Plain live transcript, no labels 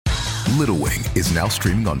Little Wing is now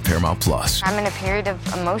streaming on Paramount Plus. I'm in a period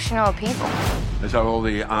of emotional upheaval. Is that all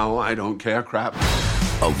the I don't care crap?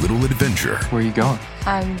 A little adventure. Where are you going?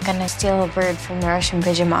 I'm gonna steal a bird from the Russian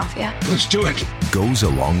pigeon mafia. Let's do it. Goes a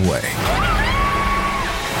long way.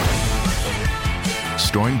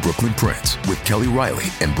 Starring Brooklyn Prince with Kelly Riley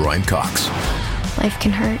and Brian Cox. Life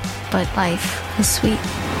can hurt, but life is sweet.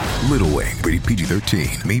 Little Wing, rated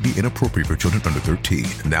PG-13, may be inappropriate for children under 13.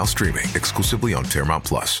 Now streaming exclusively on Paramount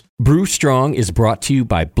Plus. Brew Strong is brought to you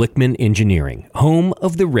by Blickman Engineering, home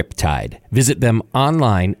of the Riptide. Visit them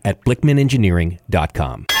online at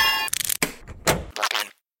blickmanengineering.com.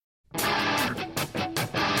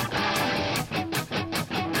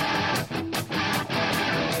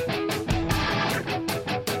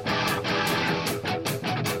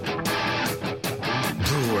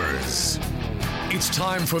 It's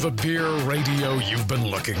time for the beer radio you've been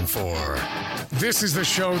looking for. This is the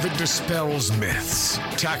show that dispels myths,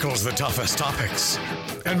 tackles the toughest topics,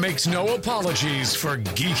 and makes no apologies for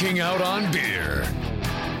geeking out on beer.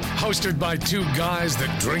 Hosted by two guys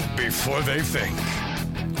that drink before they think,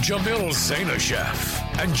 Jamil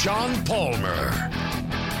Zainasheff and John Palmer.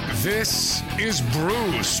 This is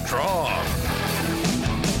Brew Strong.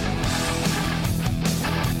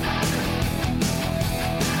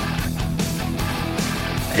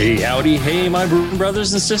 Hey, howdy. Hey, my brewing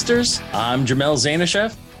brothers and sisters. I'm Jamel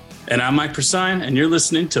Zainasheff. And I'm Mike Persine, and you're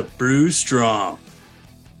listening to Brew Strong.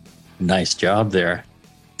 Nice job there.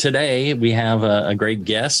 Today, we have a great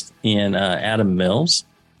guest in Adam Mills,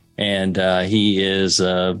 and he is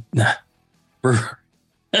brewer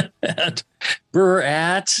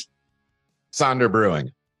at Sonder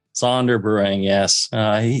Brewing. Sonder Brewing, yes.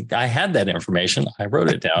 I had that information. I wrote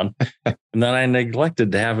it down. And then I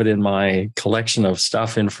neglected to have it in my collection of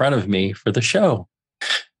stuff in front of me for the show.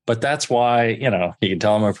 But that's why, you can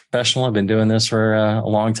tell I'm a professional. I've been doing this for a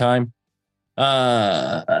long time.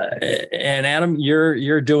 And Adam,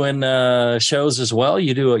 you're doing shows as well.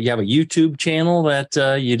 You have a YouTube channel that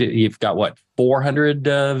you've got, what, 400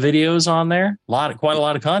 videos on there? Quite a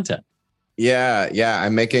lot of content. Yeah.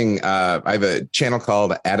 I'm making, I have a channel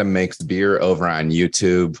called Adam Makes Beer over on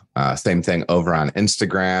YouTube. Same thing over on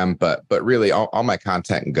Instagram, but really all my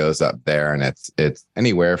content goes up there, and it's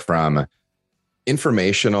anywhere from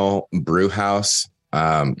informational brew house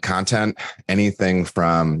content, anything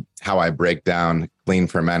from how I break down clean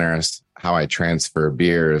fermenters, how I transfer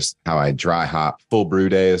beers, how I dry hop full brew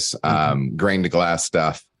days, grain to glass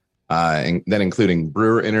stuff. And then including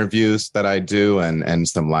brewer interviews that I do and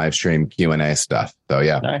some live stream Q&A stuff. So,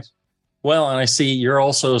 yeah. Nice. Well, and I see you're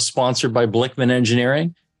also sponsored by Blickman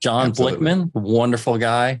Engineering. John Absolutely. Blickman, wonderful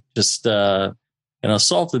guy, just,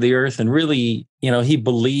 salt of the earth. And really, he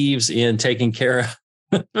believes in taking care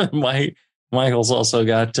of Michael's also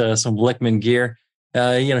got some Blickman gear.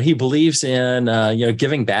 He believes in,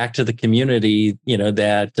 giving back to the community,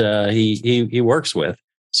 that he works with.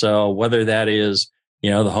 So whether that is,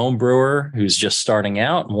 the home brewer who's just starting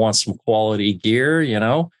out and wants some quality gear,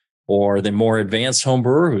 or the more advanced home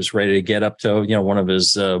brewer who's ready to get up to, one of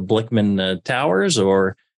his Blickman towers,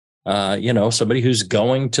 or, somebody who's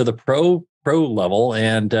going to the pro level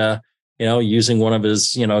and, using one of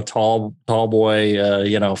his, tall boy,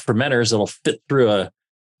 fermenters that'll fit through a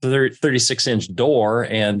 36-inch door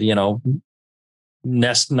and,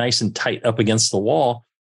 nest nice and tight up against the wall.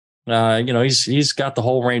 He's got the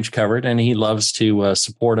whole range covered, and he loves to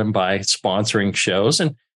support him by sponsoring shows.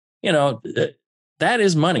 And, that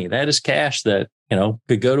is money. That is cash that,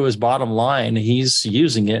 could go to his bottom line. He's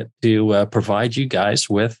using it to provide you guys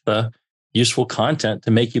with useful content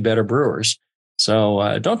to make you better brewers.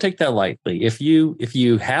 So don't take that lightly. If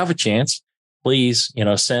you have a chance, please,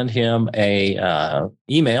 send him a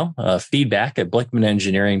email,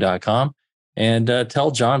 feedback@blickmanengineering.com. And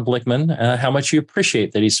tell John Blickman how much you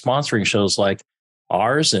appreciate that he's sponsoring shows like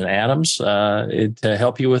ours and Adam's to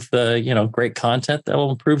help you with great content that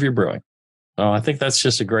will improve your brewing. So I think that's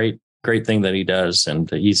just a great thing that he does, and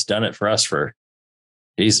he's done it for us for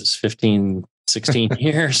 15, 16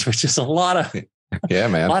 years, which is a lot of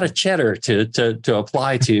a lot of cheddar to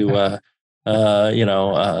apply to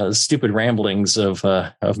stupid ramblings of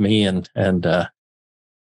me and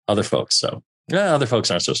other folks. So. Other folks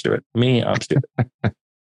aren't so stupid. Me, I'm stupid.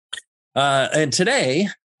 And today,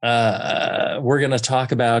 we're going to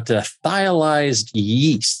talk about thiolized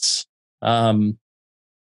yeasts.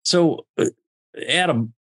 So,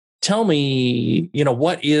 Adam, tell me,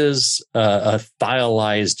 what is a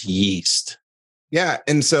thiolized yeast? Yeah.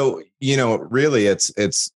 And so, really it's,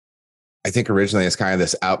 I think originally it's kind of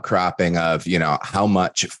this outcropping of, how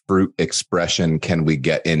much fruit expression can we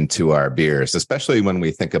get into our beers, especially when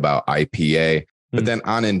we think about IPA. But then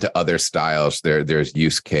on into other styles, there's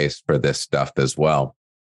use case for this stuff as well.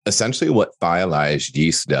 Essentially, what thiolized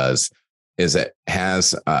yeast does is it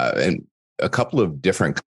has, and a couple of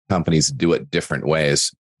different companies do it different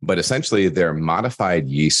ways, but essentially they're modified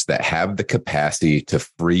yeasts that have the capacity to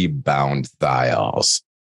free bound thiols.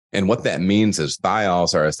 And what that means is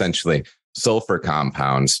thiols are essentially sulfur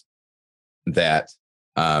compounds that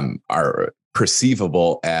are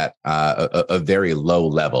perceivable at a very low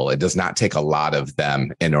level. It does not take a lot of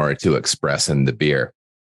them in order to express in the beer.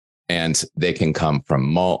 And they can come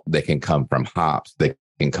from malt, they can come from hops, they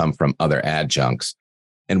can come from other adjuncts.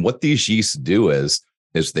 And what these yeasts do is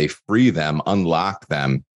they free them, unlock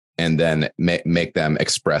them, and then make them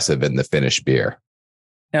expressive in the finished beer.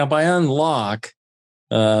 Now, by unlock,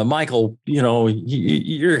 Michael,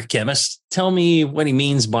 you're a chemist. Tell me what he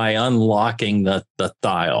means by unlocking the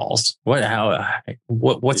thiols.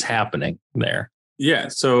 What's happening there? Yeah.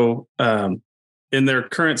 So in their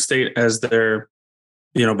current state, as they're,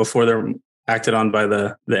 before they're acted on by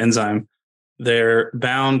the enzyme, they're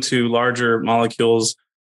bound to larger molecules,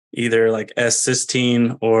 either like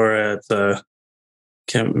S-cysteine or it's a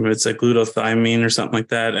glutathione or something like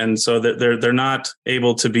that. And so they're not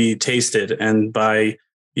able to be tasted. And by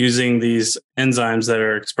using these enzymes that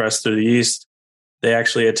are expressed through the yeast, they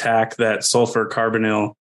actually attack that sulfur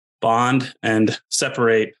carbonyl bond and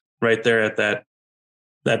separate right there at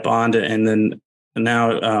that bond. And then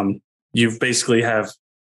now you basically have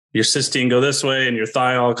your cysteine go this way and your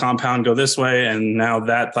thiol compound go this way. And now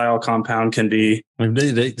that thiol compound can be...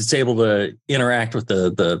 It's able to interact with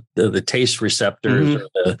the taste receptors,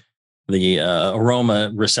 or the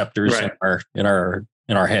aroma receptors in our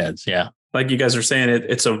heads. Yeah. Like you guys are saying,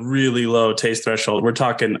 it's a really low taste threshold. We're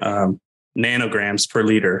talking nanograms per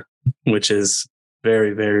liter, which is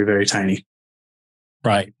very, very, very tiny.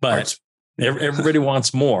 Right. But everybody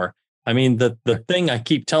wants more. I mean, the thing I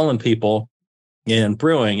keep telling people in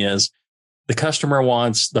brewing is the customer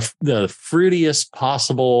wants the fruitiest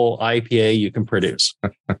possible IPA you can produce.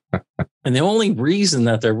 And the only reason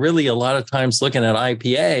that they're really a lot of times looking at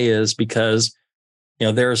IPA is because,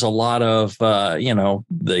 there's a lot of,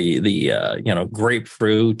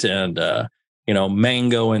 grapefruit and,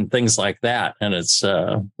 mango and things like that. And it's,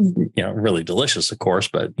 really delicious, of course,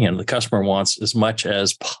 but, the customer wants as much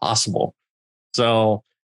as possible. So,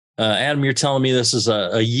 Adam, you're telling me this is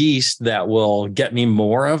a yeast that will get me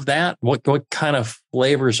more of that? What kind of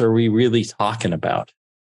flavors are we really talking about?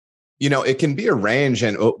 It can be a range.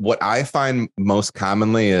 And what I find most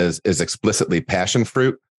commonly is explicitly passion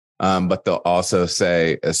fruit. But they'll also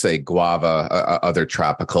say guava, other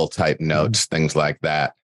tropical type notes, things like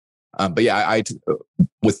that. But yeah,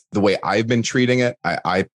 with the way I've been treating it,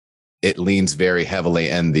 it leans very heavily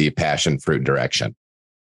in the passion fruit direction.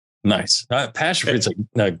 Nice. Passion fruit's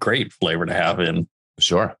a great flavor to have in.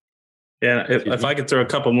 Sure. Yeah. If I could throw a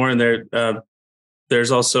couple more in there,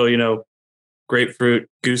 there's also, grapefruit,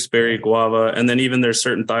 gooseberry, guava, and then even there's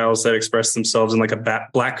certain thiols that express themselves in like a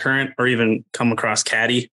black currant, or even come across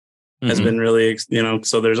caddy has been really,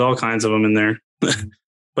 so there's all kinds of them in there.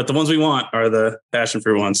 But the ones we want are the passion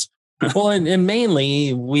fruit ones. Well, and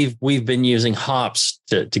mainly we've been using hops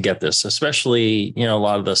to get this, especially, a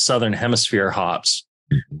lot of the Southern Hemisphere hops.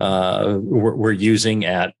 We're using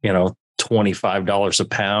at, $25 a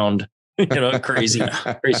pound,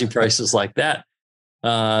 crazy prices like that.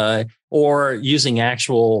 Or using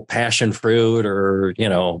actual passion fruit or,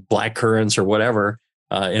 black currants or whatever,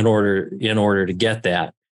 in order to get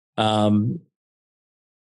that.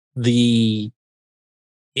 The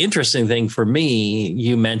interesting thing for me,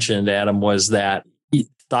 you mentioned, Adam, was that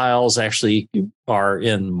thiols actually are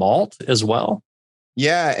in malt as well.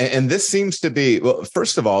 Yeah. And this seems to be, well,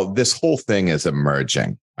 first of all, this whole thing is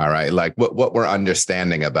emerging. All right. Like what we're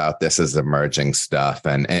understanding about this is emerging stuff.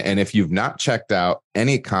 And if you've not checked out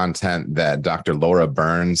any content that Dr. Laura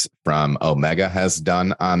Burns from Omega has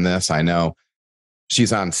done on this, I know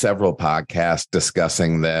she's on several podcasts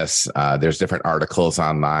discussing this. There's different articles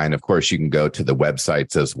online. Of course, you can go to the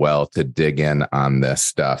websites as well to dig in on this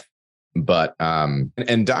stuff. But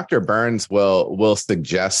and Dr. Burns will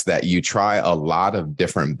suggest that you try a lot of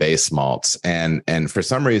different base malts, and for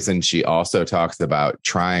some reason she also talks about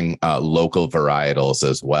trying local varietals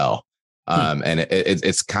as well. And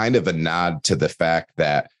it's kind of a nod to the fact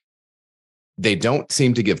that they don't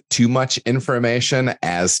seem to give too much information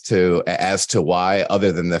as to why,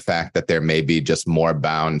 other than the fact that there may be just more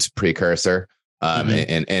bound precursor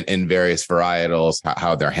in various varietals,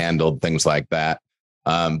 how they're handled, things like that.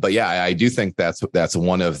 But yeah, I do think that's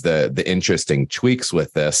one of the interesting tweaks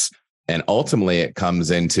with this. And ultimately, it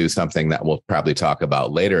comes into something that we'll probably talk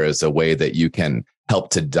about later as a way that you can help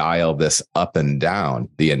to dial this up and down,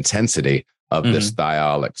 the intensity of this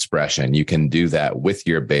thiol expression. You can do that with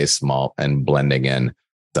your base malt and blending in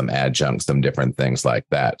some adjuncts, some different things like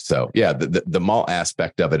that. So yeah, the malt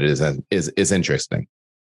aspect of it is interesting.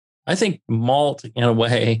 I think malt, in a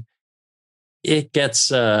way, it gets,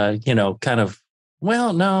 kind of,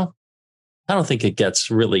 well, no, I don't think it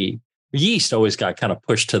gets really, yeast always got kind of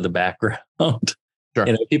pushed to the background. Sure.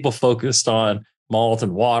 People focused on malt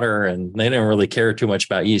and water, and they didn't really care too much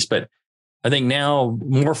about yeast. But I think now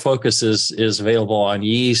more focus is available on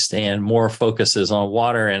yeast and more focus is on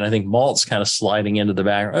water. And I think malt's kind of sliding into the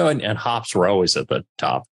background. Oh, and hops were always at the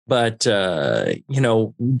top. But,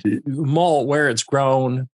 malt, where it's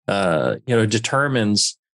grown,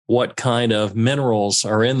 determines what kind of minerals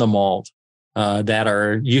are in the malt that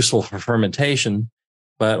are useful for fermentation,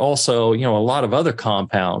 but also, a lot of other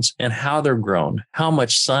compounds and how they're grown, how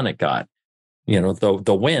much sun it got,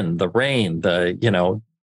 the wind, the rain, the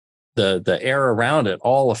air around it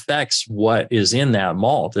all affects what is in that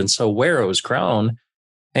malt. And so where it was grown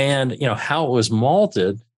and, how it was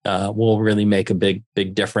malted will really make a big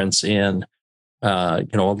difference in, a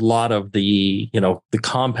lot of the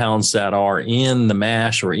compounds that are in the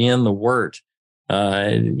mash or in the wort,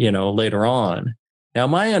 later on. Now,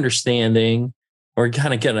 my understanding, we're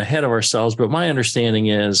kind of getting ahead of ourselves, but my understanding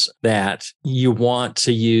is that you want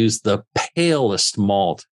to use the palest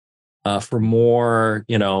malt for more,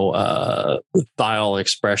 thiol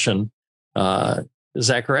expression. Is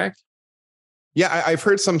that correct? Yeah, I've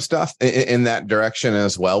heard some stuff in that direction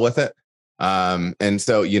as well with it. And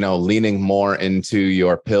so, leaning more into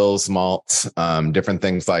your Pils malts, different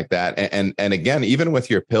things like that. And again, even with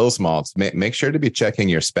your Pils malts, make sure to be checking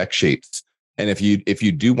your spec sheets. And if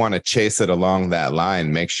you do want to chase it along that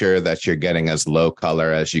line, make sure that you're getting as low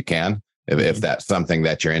color as you can, if that's something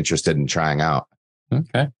that you're interested in trying out.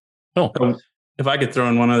 Okay. Oh, if I could throw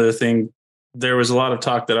in one other thing, there was a lot of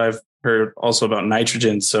talk that I've heard also about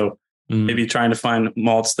nitrogen. So maybe trying to find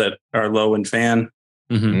malts that are low in FAN,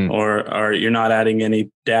 or you're not adding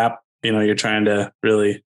any DAP. You're trying to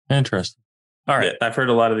really interesting. All right, I've heard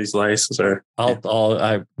a lot of these lists are.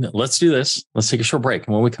 Let's do this. Let's take a short break,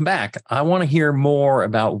 and when we come back, I want to hear more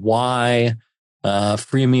about why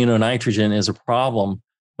free amino nitrogen is a problem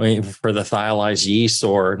for the thiolized yeast,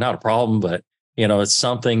 or not a problem, but it's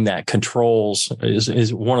something that controls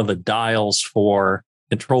is one of the dials for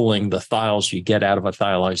controlling the thiols you get out of a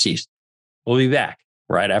thiolized yeast. We'll be back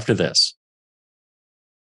right after this.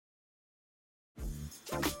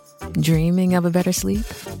 Dreaming of a better sleep?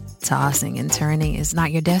 Tossing and turning is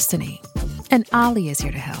not your destiny. And Ollie is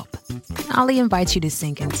here to help. Ollie invites you to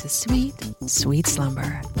sink into sweet, sweet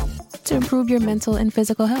slumber to improve your mental and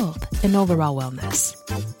physical health and overall wellness.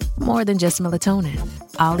 More than just melatonin,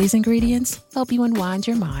 Ollie's ingredients help you unwind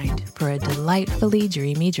your mind for a delightfully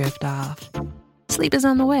dreamy drift off. Sleep is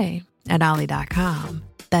on the way at Ollie.com.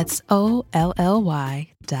 That's OLLY.com.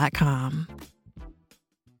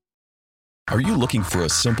 Are you looking for a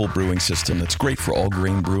simple brewing system that's great for all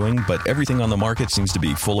grain brewing, but everything on the market seems to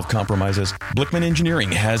be full of compromises? Blickman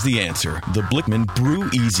Engineering has the answer. The Blickman Brew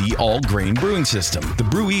Easy All Grain Brewing System. The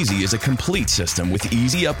Brew Easy is a complete system with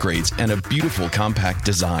easy upgrades and a beautiful compact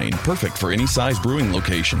design, perfect for any size brewing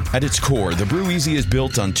location. At its core, the Brew Easy is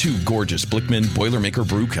built on two gorgeous Blickman Boilermaker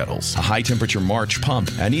brew kettles, a high-temperature March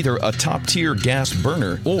pump, and either a top-tier gas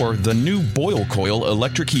burner or the new Boil Coil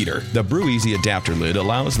electric heater. The Brew Easy adapter lid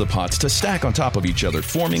allows the pots to stack on top of each other,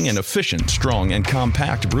 forming an efficient, strong, and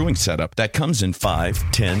compact brewing setup that comes in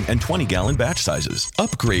 5, 10, and 20-gallon batch sizes.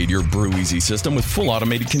 Upgrade your Brew Easy system with full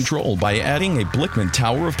automated control by adding a Blickman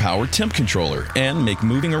Tower of Power temp controller, and make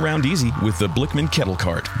moving around easy with the Blickman Kettle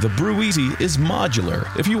Cart. The Brew Easy is modular.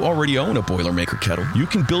 If you already own a Boilermaker kettle, you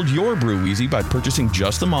can build your Brew Easy by purchasing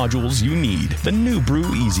just the modules you need. The new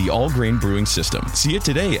Brew Easy all-grain brewing system. See it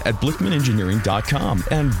today at BlickmanEngineering.com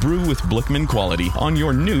and brew with Blickman quality on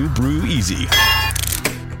your new Brew Easy.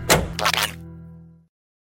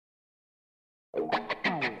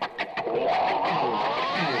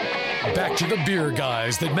 Back to the beer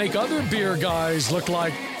guys that make other beer guys look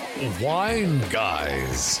like wine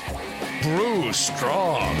guys. Brew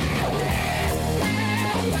strong.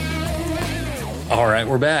 All right,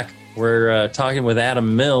 we're back. We're talking with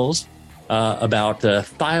Adam Mills about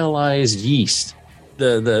thiolized yeast.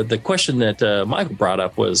 The question that Michael brought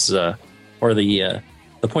up was, the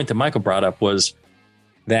point that Michael brought up was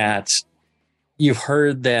that you've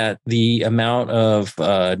heard that the amount of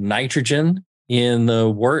nitrogen in the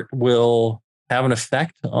wort will have an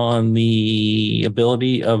effect on the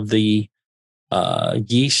ability of the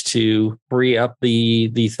yeast to free up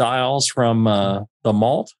the thiols from the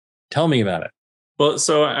malt. Tell me about it. Well,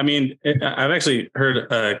 so I mean, I've actually heard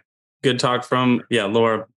a good talk from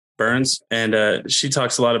Laura Burns, and she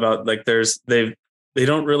talks a lot about like they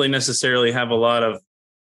don't really necessarily have a lot of,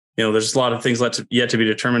 there's a lot of things yet to be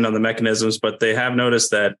determined on the mechanisms, but they have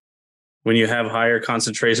noticed that when you have higher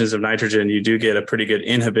concentrations of nitrogen, you do get a pretty good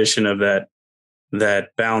inhibition of that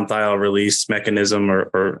bound thiol release mechanism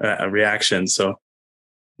or a reaction. So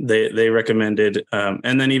they recommended,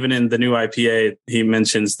 and then even in the new IPA, he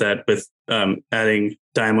mentions that with adding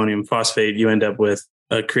diammonium phosphate, you end up with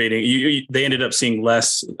creating. They ended up seeing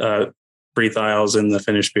less free thiols in the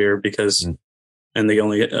finished beer because, and they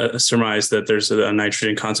only surmise that there's a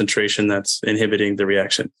nitrogen concentration that's inhibiting the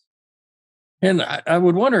reaction. And I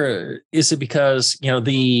would wonder, is it because,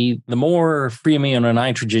 the more free amino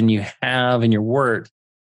nitrogen you have in your wort,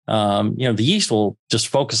 the yeast will just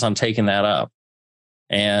focus on taking that up.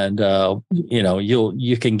 And,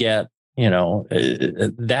 you can get,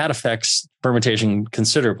 that affects fermentation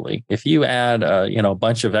considerably. If you add, a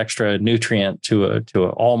bunch of extra nutrient to an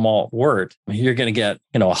all malt wort, you're going to get,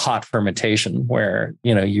 a hot fermentation where,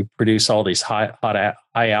 you produce all these high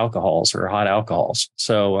alcohols or hot alcohols.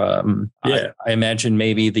 So, I imagine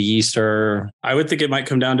maybe the yeast I would think it might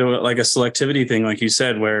come down to like a selectivity thing, like you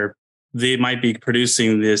said, where they might be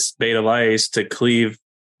producing this beta lyase to cleave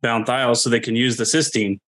bound thiols so they can use the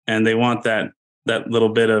cysteine, and they want that little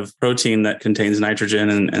bit of protein that contains nitrogen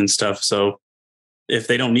and stuff. So if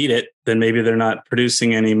they don't need it, then maybe they're not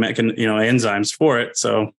producing any enzymes for it.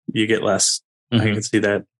 So you get less. Mm-hmm. I can see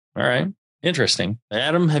that. All right. Interesting.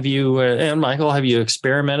 Adam, have you, and Michael, have you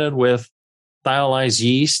experimented with thiolized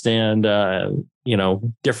yeast and,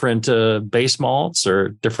 different base malts or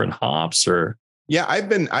different hops or? Yeah, I've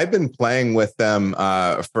been playing with them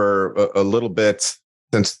for a little bit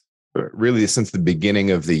since the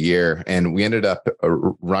beginning of the year, and we ended up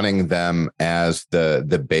running them as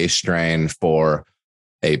the base strain for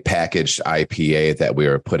a packaged IPA that we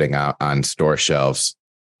were putting out on store shelves.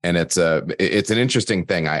 And it's an interesting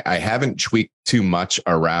thing. I haven't tweaked too much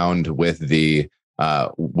around with the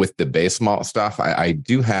base malt stuff. I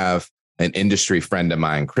do have an industry friend of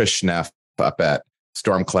mine, Chris Schneff, up at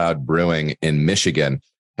Stormcloud Brewing in Michigan,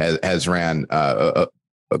 has ran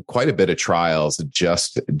quite a bit of trials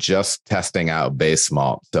just testing out base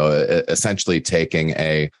malt. So essentially taking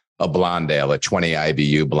a blonde ale, a 20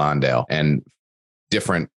 IBU blonde ale, and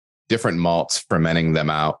different malts, fermenting them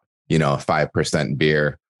out, 5%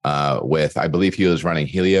 beer with, I believe he was running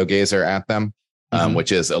Heliogazer at them,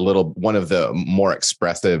 which is one of the more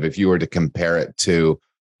expressive, if you were to compare it to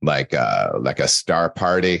like a Star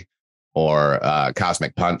Party or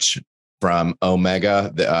Cosmic Punch from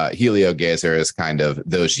Omega. The Heliogazer is kind of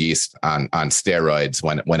those yeast on steroids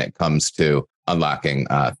when it comes to unlocking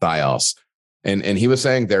thiols. And he was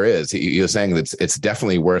saying he was saying that it's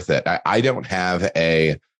definitely worth it. I don't have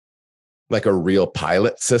a real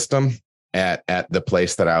pilot system at the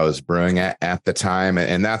place that I was brewing at the time.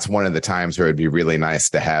 And that's one of the times where it'd be really nice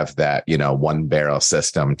to have that, one barrel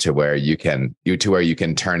system to where you can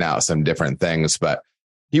turn out some different things. But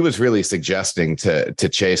he was really suggesting to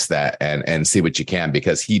chase that and see what you can,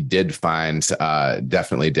 because he did find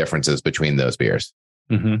definitely differences between those beers.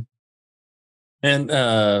 Mm-hmm.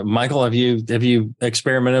 And Michael, have you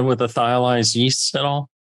experimented with the thiolized yeasts at all?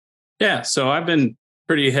 Yeah, so I've been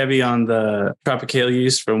pretty heavy on the Tropicale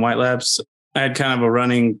yeast from White Labs. I had kind of a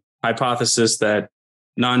running hypothesis that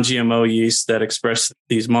non-GMO yeast that express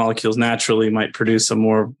these molecules naturally might produce a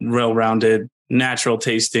more well-rounded, natural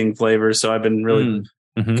tasting flavor. So I've been really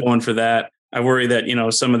going for that. I worry that,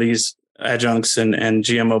 some of these adjuncts and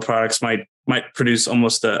GMO products might produce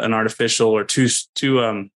almost an artificial or too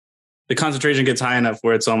the concentration gets high enough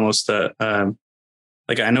where it's almost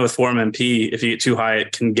like I know with Form MP, if you get too high,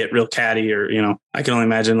 it can get real catty, or, I can only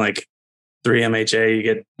imagine like 3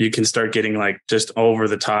 MHA, you can start getting like just over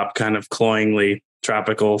the top, kind of cloyingly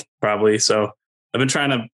tropical probably. So I've been trying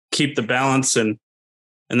to keep the balance, and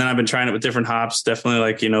then I've been trying it with different hops, definitely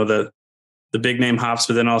like, the big name hops,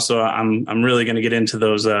 but then also I'm really going to get into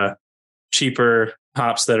those cheaper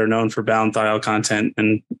hops that are known for bound thiol content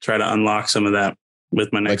and try to unlock some of that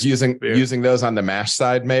with my next using those on the mash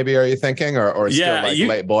side, maybe, are you thinking, or still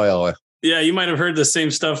late boil? Yeah, you might have heard the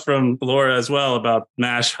same stuff from Laura as well about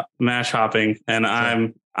mash hopping, and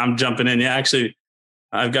sure. I'm jumping in. Yeah, actually,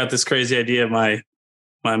 I've got this crazy idea. My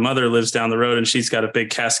mother lives down the road, and she's got a big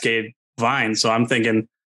Cascade vine, so I'm thinking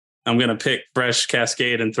I'm going to pick fresh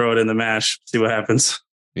Cascade and throw it in the mash, see what happens.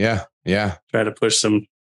 Yeah. Try to push some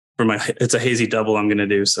it's a hazy double I'm going to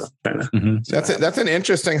do. So that's an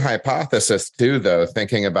interesting hypothesis too, though,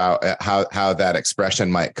 thinking about how that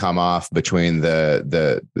expression might come off between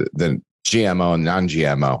the GMO and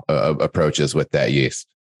non-GMO approaches with that yeast.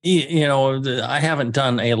 I haven't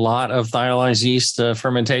done a lot of thiolized yeast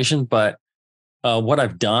fermentation, but what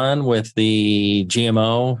I've done with the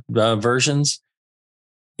GMO versions,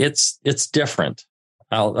 it's different.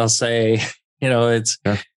 I'll say, I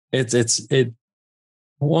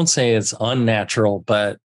won't say it's unnatural,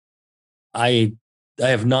 but I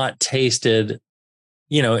have not tasted,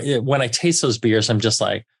 when I taste those beers, I'm just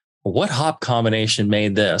like, what hop combination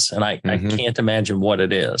made this? And I can't imagine what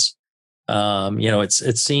it is.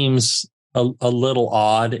 It seems a little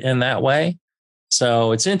odd in that way.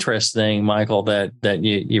 So it's interesting, Michael, that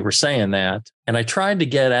you were saying that. And I tried to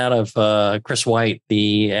get out of Chris White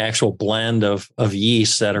the actual blend of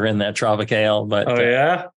yeasts that are in that Tropicale, but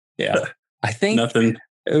I think nothing.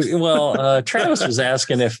 Well, Travis was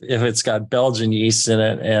asking if it's got Belgian yeast in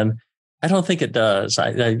it, and I don't think it does.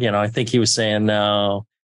 I think he was saying no,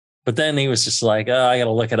 but then he was just like, I got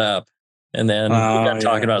to look it up, and then we got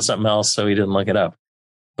talking about something else, so he didn't look it up.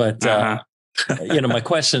 But my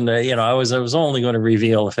question, I was only going to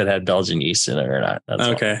reveal if it had Belgian yeast in it or not. That's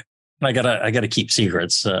okay. All. I gotta keep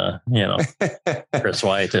secrets, Chris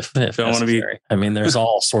White, if don't want to be. I mean, there's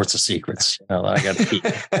all sorts of secrets, that I got to keep.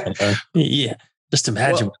 Just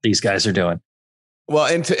imagine what these guys are doing. Well,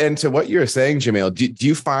 and to what you're saying, Jamil, do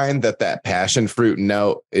you find that passion fruit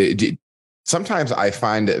note? Sometimes I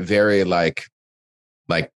find it very like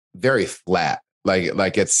very flat,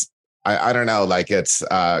 like it's I don't know, like it's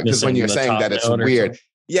because when you're saying that it's weird,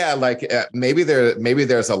 maybe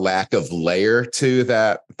there's a lack of layer to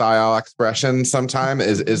that thiol expression. Sometime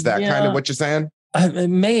is that kind of what you're saying?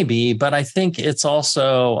 Maybe, but I think it's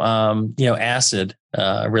also acid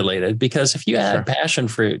related, because if you add passion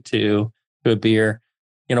fruit to a beer,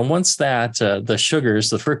 once that the sugars,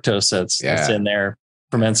 the fructose that's in there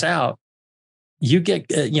ferments out, you get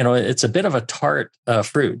it's a bit of a tart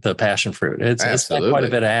fruit, the passion fruit. It's got quite a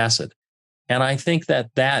bit of acid, and I think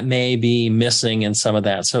that may be missing in some of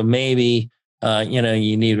that. So maybe you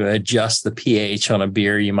need to adjust the pH on a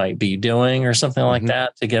beer you might be doing or something like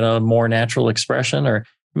that to get a more natural expression, or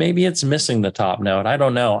maybe it's missing the top note. I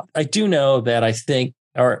don't know. I do know that I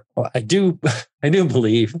do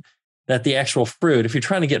believe that the actual fruit, if you're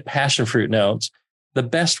trying to get passion fruit notes, the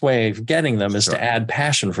best way of getting them is to add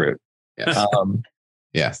passion fruit. Yes.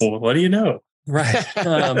 Yes. Well, what do you know? Right.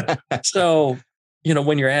 So,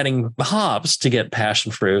 when you're adding hops to get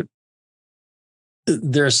passion fruit,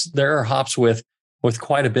 there are hops with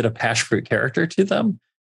quite a bit of passion fruit character to them,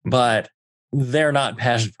 but they're not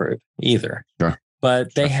passion fruit either. Sure.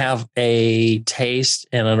 But they have a taste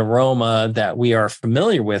and an aroma that we are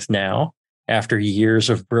familiar with now after years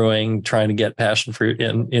of brewing, trying to get passion fruit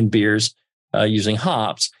in beers using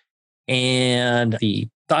hops. And the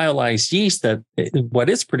thiolized yeast, that what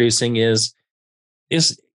it's producing is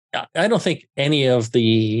I don't think any of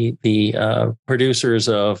the producers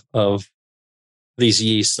of these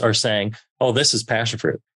yeasts are saying, oh, this is passion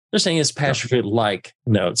fruit. They're saying it's passion fruit like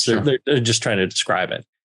notes. They're just trying to describe it.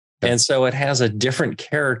 And so it has a different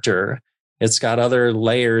character. It's got other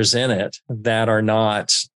layers in it that are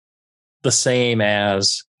not the same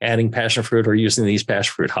as adding passion fruit or using these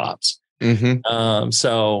passion fruit hops.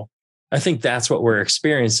 So I think that's what we're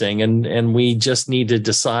experiencing. And we just need to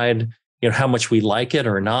decide, how much we like it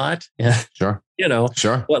or not. Sure.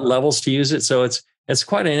 What levels to use it. So it's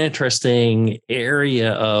quite an interesting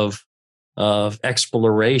area of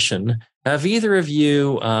exploration. Have either of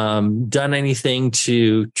you done anything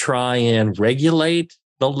to try and regulate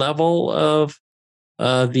the level of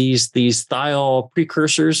these thiol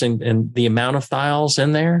precursors and the amount of thiols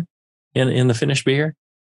in there in the finished beer?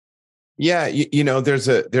 Yeah, there's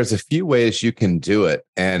a few ways you can do it,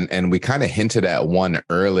 and we kind of hinted at one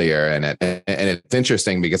earlier, and it's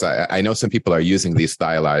interesting because I know some people are using these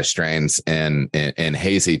thiolized strains in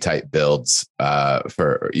hazy type builds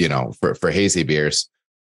for hazy beers,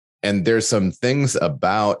 and there's some things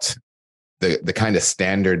about the kind of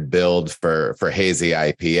standard build for hazy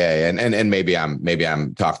IPA, and maybe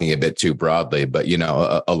I'm talking a bit too broadly, but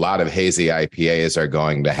a lot of hazy IPAs are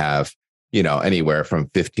going to have anywhere from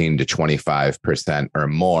 15 to 25% or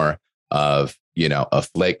more of, a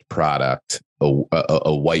flaked product,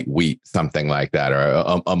 a white wheat, something like that,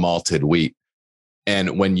 or a malted wheat.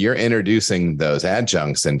 And when you're introducing those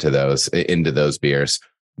adjuncts into those beers,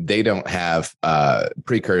 they don't have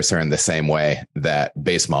precursor in the same way that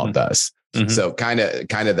base malt does. So kind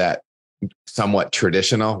of that somewhat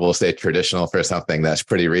traditional, we'll say traditional for something that's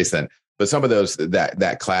pretty recent, but some of those,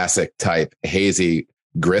 that classic type hazy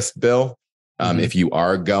grist bill. If you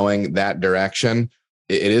are going that direction,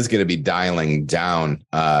 it is going to be dialing down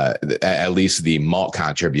at least the malt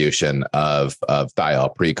contribution of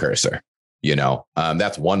thiol precursor.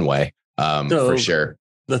 That's one way for sure.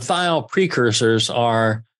 The thiol precursors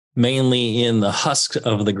are mainly in the husk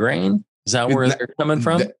of the grain. Is that where they're coming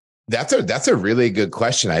from? That's a really good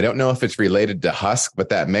question. I don't know if it's related to husk, but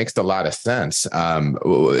that makes a lot of sense.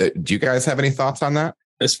 Do you guys have any thoughts on that?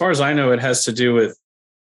 As far as I know, it has to do with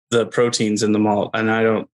the proteins in the malt, and I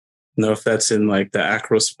don't know if that's in like the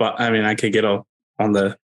acrospot. I mean, I could get on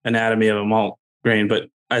the anatomy of a malt grain, but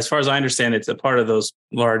as far as I understand, it's a part of those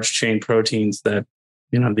large chain proteins that,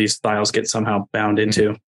 these thiols get somehow bound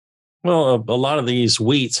into. Well, a lot of these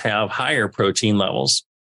wheats have higher protein levels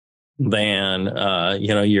than,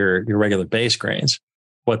 your regular base grains.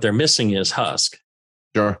 What they're missing is husk.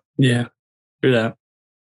 Sure. Yeah. True that.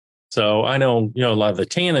 So I know, a lot of the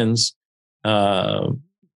tannins,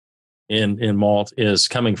 in malt is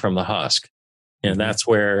coming from the husk. And that's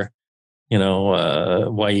where,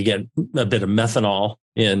 why you get a bit of methanol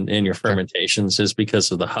in your fermentations is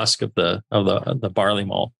because of the husk of the barley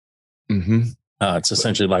malt. Mm-hmm. It's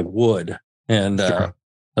essentially like wood. And so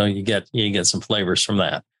you get some flavors from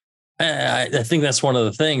that. I think that's one of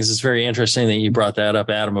the things. It's very interesting that you brought that up,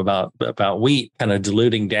 Adam, about wheat kind of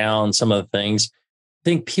diluting down some of the things. I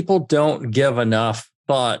think people don't give enough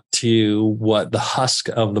thought to what the husk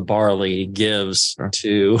of the barley gives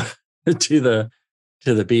to the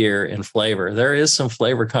beer and flavor. There is some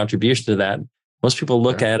flavor contribution to that. Most people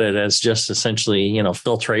look at it as just essentially,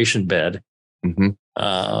 filtration bed. Mm-hmm.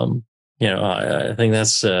 I think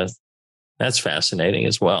that's fascinating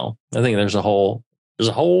as well. I think there's a whole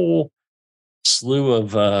slew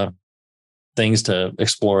of things to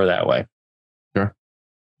explore that way. Sure.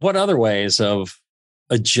 What other ways of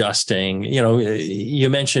adjusting? You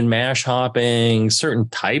mentioned mash hopping. Certain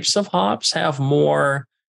types of hops have more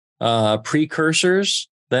precursors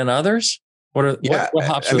than others. What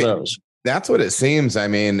hops are those? That's what it seems. I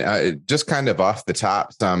mean, just kind of off the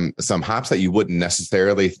top, some hops that you wouldn't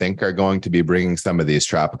necessarily think are going to be bringing some of these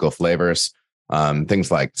tropical flavors.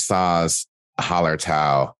 Things like Saaz,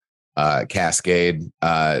 Hallertau, Cascade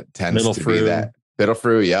tends to be that.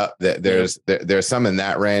 Bittlefru, yep. There's some in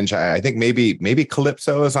that range. I think maybe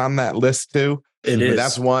Calypso is on that list too. It is.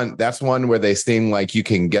 That's one where they seem like you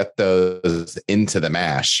can get those into the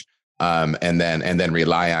mash, and then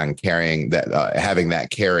rely on carrying that, having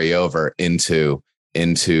that carry over into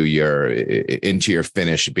your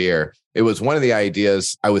finished beer. It was one of the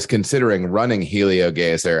ideas I was considering running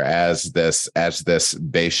Heliogazer as this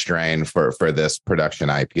base strain for this production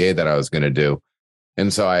IPA that I was going to do.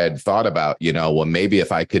 And so I had thought about, maybe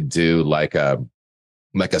if I could do like a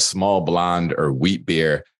small blonde or wheat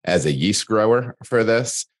beer as a yeast grower for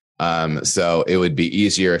this. So it would be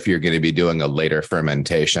easier if you're going to be doing a later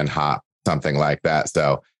fermentation hop, something like that.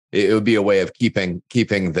 So it would be a way of keeping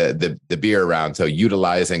the beer around. So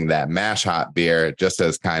utilizing that mash hop beer just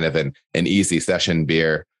as kind of an easy session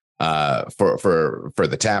beer for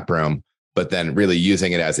the tap room, but then really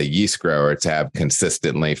using it as a yeast grower to have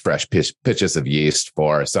consistently fresh pitches of yeast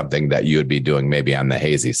for something that you would be doing maybe on the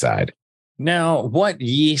hazy side. Now, what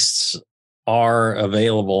yeasts are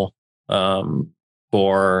available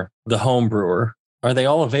for the home brewer? Are they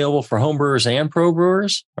all available for home brewers and pro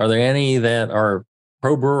brewers? Are there any that are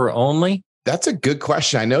pro brewer only? That's a good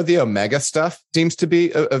question. I know the Omega stuff seems to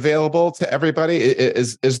be available to everybody.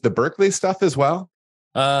 Is the Berkeley stuff as well?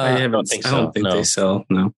 I don't think they sell.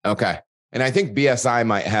 No. Okay. And I think BSI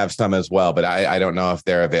might have some as well, but I don't know if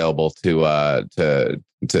they're available to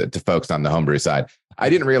folks on the homebrew side. I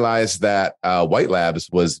didn't realize that White Labs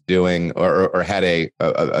was doing or had a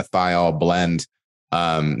thiol blend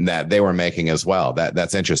that they were making as well.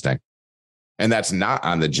 That's interesting, and that's not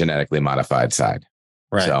on the genetically modified side.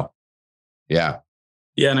 Right. So, yeah.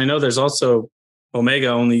 And I know there's also Omega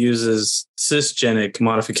only uses cisgenic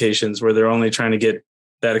modifications where they're only trying to get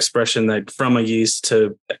that expression that from a yeast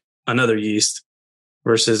to another yeast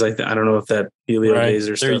versus I don't know if that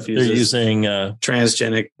Heliogazer stuff uses they're using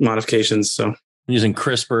transgenic modifications. So using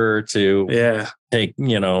CRISPR to take,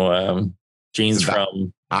 genes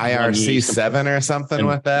from IRC7 or something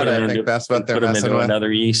with that. I think that's what they're messing with.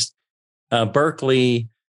 Another yeast. Berkeley,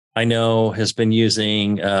 I know, has been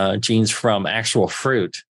using genes from actual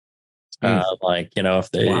fruit.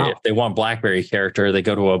 If they want blackberry character, they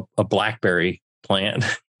go to a blackberry plant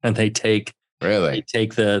and they take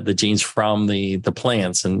the genes from the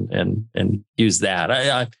plants and use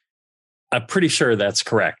that. I'm pretty sure that's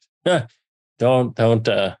correct. Don't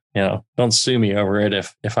sue me over it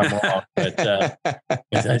if I'm wrong. But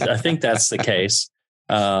I think that's the case.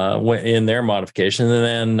 in their modification.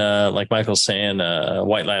 And then, like Michael's saying,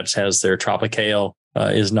 White Labs has their Tropicale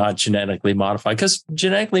is not genetically modified, because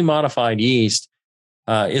genetically modified yeast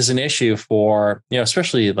is an issue for,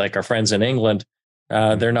 especially like our friends in England.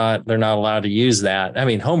 They're not allowed to use that. I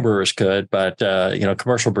mean, home brewers could, but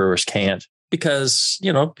commercial brewers can't, because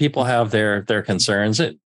people have their concerns.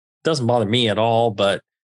 It doesn't bother me at all, but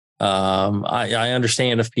I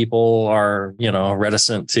understand if people are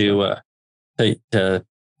reticent to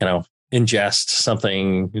ingest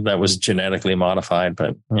something that was genetically modified,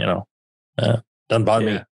 but doesn't bother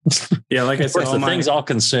me. Yeah, like I said, the things I'll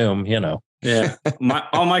consume, Yeah,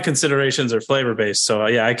 all my considerations are flavor based. So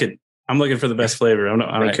yeah, I'm looking for the best flavor.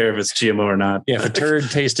 I don't care if it's GMO or not. Yeah, if a turd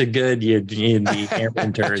tasted good, you'd be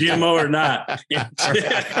hammering turds. GMO or not.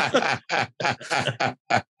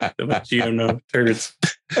 GMO turds.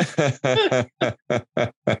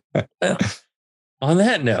 Well, on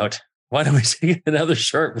that note, why don't we take another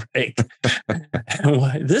short break?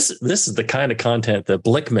 This is the kind of content that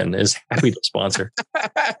Blickman is happy to sponsor.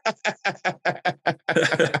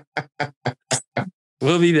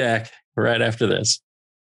 We'll be back right after this.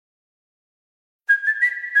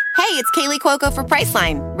 Hey, it's Kaylee Cuoco for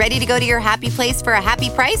Priceline. Ready to go to your happy place for a happy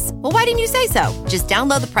price? Well, why didn't you say so? Just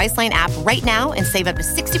download the Priceline app right now and save up to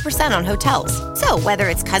 60% on hotels. So whether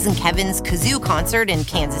it's Cousin Kevin's Kazoo Concert in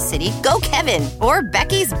Kansas City, go Kevin, or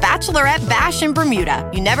Becky's Bachelorette Bash in Bermuda,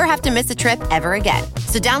 you never have to miss a trip ever again.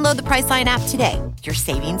 So download the Priceline app today. Your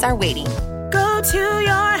savings are waiting. Go to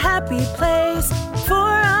your happy place for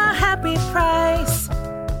a happy price.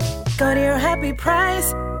 Go to your happy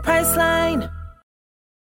price, Priceline.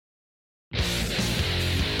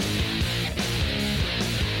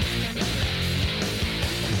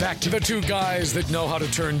 Back to the two guys that know how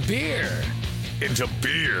to turn beer into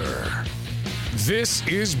beer. This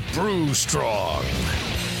is Brew Strong.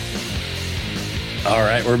 All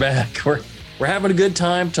right, we're back. We're having a good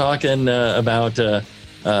time talking about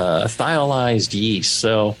thiolized yeast.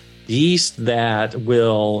 So yeast that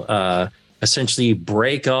will essentially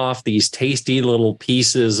break off these tasty little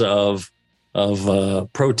pieces of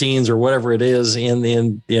proteins or whatever it is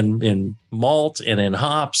in malt and in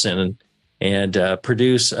hops and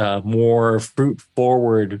produce more fruit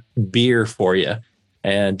forward beer for you.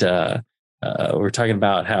 And we're talking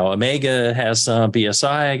about how Omega has some,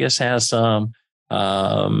 BSI I guess has some,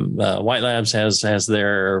 White Labs has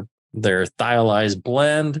their thiolized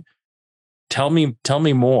blend. Tell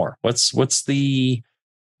me more. What's the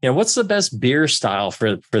best beer style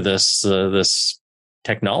for this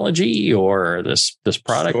technology or this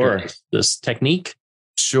product or this technique?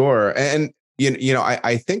 Sure. And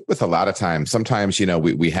I think with a lot of times, sometimes,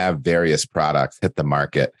 we have various products hit the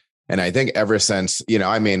market. And I think ever since,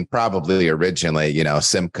 probably originally,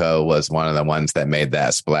 Simcoe was one of the ones that made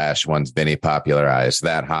that splash once Vinny popularized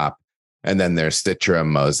that hop. And then there's Citra,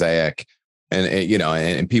 Mosaic. And,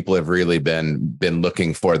 and people have really been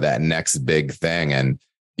looking for that next big thing. And,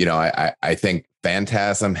 I think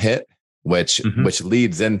Phantasm hit, which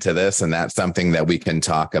leads into this. And that's something that we can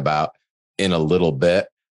talk about in a little bit.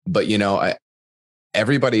 But,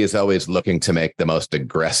 everybody is always looking to make the most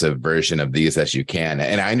aggressive version of these as you can.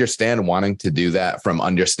 And I understand wanting to do that from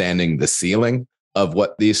understanding the ceiling of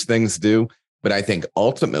what these things do. But I think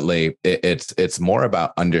ultimately it's more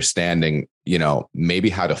about understanding, maybe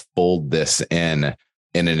how to fold this in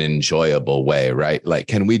an enjoyable way, right? Like,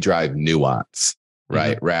 can we drive nuance,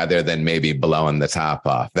 right? Mm-hmm. Rather than maybe blowing the top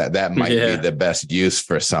off. That might be the best use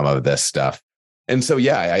for some of this stuff. And so,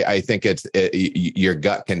 I think your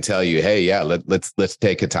gut can tell you, hey, let's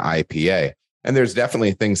take it to IPA. And there's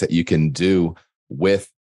definitely things that you can do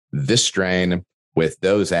with this strain, with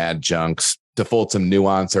those adjuncts to fold some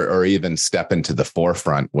nuance or even step into the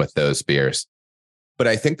forefront with those beers. But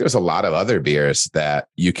I think there's a lot of other beers that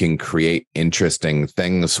you can create interesting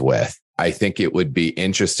things with. I think it would be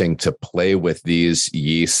interesting to play with these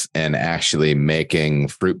yeasts and actually making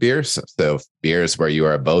fruit beers. So beers where you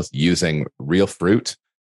are both using real fruit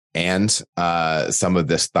and some of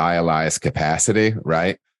this thiolized capacity,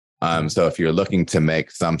 right? So if you're looking to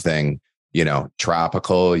make something,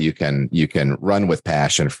 tropical, you can run with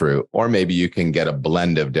passion fruit, or maybe you can get a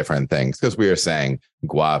blend of different things, because we are saying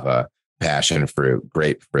guava, passion fruit,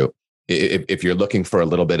 grapefruit. If you're looking for a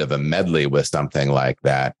little bit of a medley with something like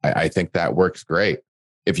that, I think that works great.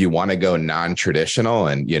 If you want to go non-traditional,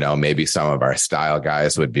 and, maybe some of our style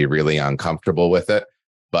guys would be really uncomfortable with it,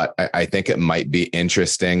 but I think it might be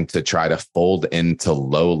interesting to try to fold into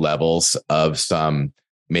low levels of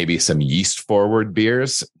maybe some yeast forward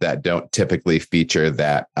beers that don't typically feature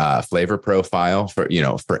that flavor profile.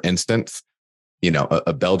 For instance,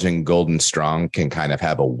 a Belgian Golden Strong can kind of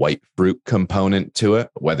have a white fruit component to it,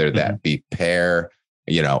 whether that be pear,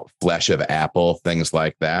 flesh of apple, things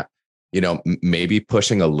like that. Maybe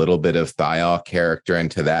pushing a little bit of thiol character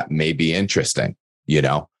into that may be interesting,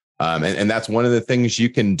 and that's one of the things you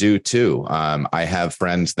can do too. I have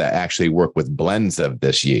friends that actually work with blends of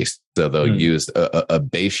this yeast. So they'll use a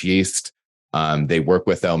base yeast. They work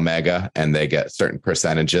with Omega and they get certain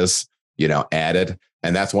percentages, added.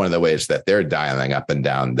 And that's one of the ways that they're dialing up and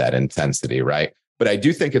down that intensity, right? But I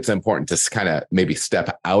do think it's important to kind of maybe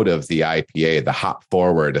step out of the IPA, the hop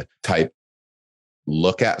forward type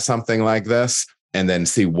look at something like this, and then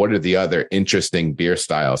see what are the other interesting beer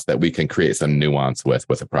styles that we can create some nuance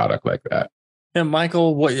with a product like that. And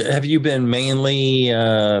Michael, what have you been mainly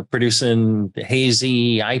producing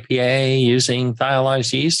hazy IPA using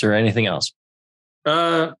thiolized yeast or anything else?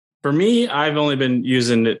 For me, I've only been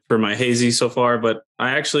using it for my hazy so far, but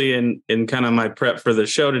I actually, in kind of my prep for the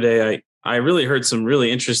show today, I really heard some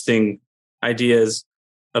really interesting ideas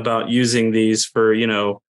about using these for,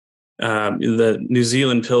 the New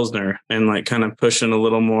Zealand Pilsner and like kind of pushing a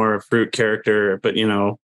little more fruit character, but,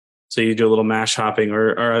 so you do a little mash hopping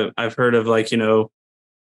or I've heard of like,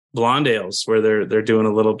 blonde ales where they're doing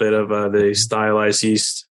a little bit of the stylized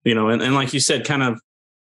yeast, and like you said, kind of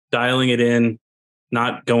dialing it in,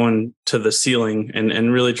 not going to the ceiling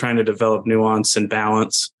and really trying to develop nuance and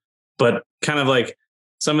balance. But kind of like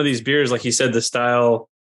some of these beers, like you said, the style,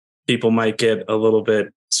 people might get a little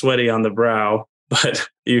bit sweaty on the brow, but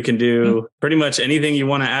you can do pretty much anything you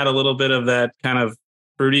want to add a little bit of that kind of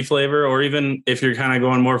fruity flavor, or even if you're kind of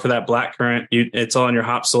going more for that black currant, it's all in your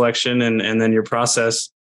hop selection and then your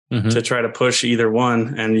process to try to push either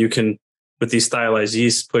one. And you can, with these stylized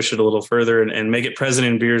yeast, push it a little further and make it present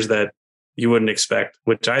in beers that you wouldn't expect,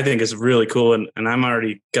 which I think is really cool. And I'm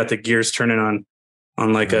already got the gears turning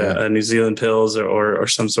on like a New Zealand Pils or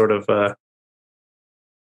some sort of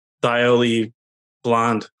thiol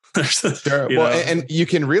blonde. Sure. And you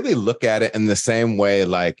can really look at it in the same way,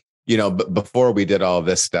 like, before we did all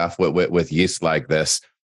this stuff with yeast like this,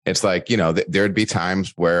 it's like, there'd be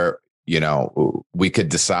times where, we could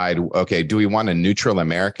decide, okay, do we want a neutral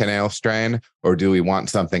American ale strain or do we want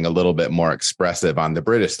something a little bit more expressive on the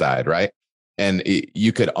British side, right? And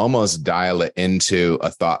you could almost dial it into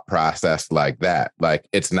a thought process like that. Like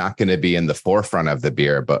it's not going to be in the forefront of the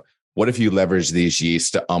beer, but what if you leverage these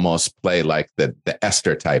yeasts to almost play like the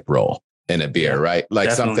ester type role in a beer, right? Like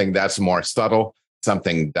definitely. Something that's more subtle,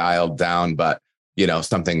 something dialed down, but,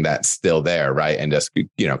 something that's still there, right? And just,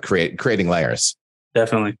 creating layers.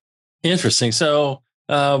 Definitely. Interesting. So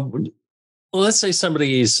let's say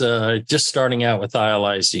somebody's just starting out with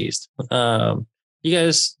thiolized yeast. You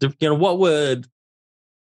guys, what would,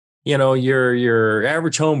 your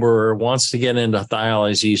average home brewer wants to get into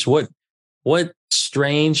thiolized yeast? What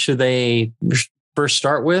strain should they first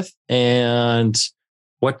start with, and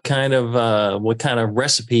what kind of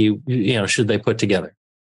recipe should they put together?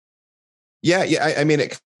 Yeah. I mean,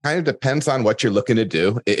 it kind of depends on what you're looking to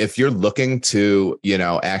do. If you're looking to,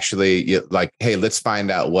 actually like, hey, let's find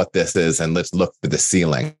out what this is and let's look for the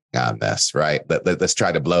ceiling on this, right? Let's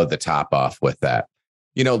try to blow the top off with that.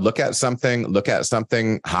 Look at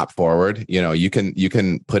something hop forward. You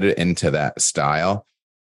can put it into that style.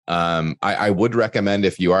 I would recommend,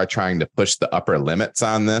 if you are trying to push the upper limits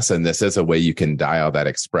on this, and this is a way you can dial that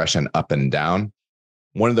expression up and down.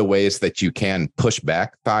 One of the ways that you can push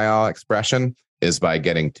back thiol expression is by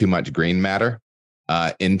getting too much green matter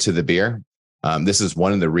into the beer. This is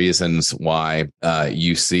one of the reasons why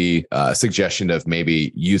you see a suggestion of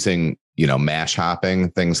maybe using, mash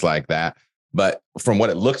hopping, things like that. But from what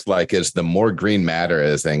it looks like is the more green matter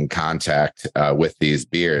is in contact with these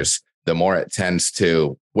beers, the more it tends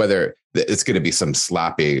to, whether it's going to be some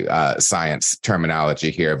sloppy science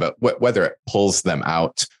terminology here, but whether it pulls them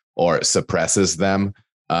out or suppresses them.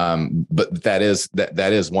 But that is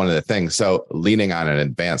one of the things. So leaning on an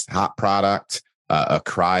advanced hop product, a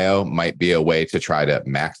cryo might be a way to try to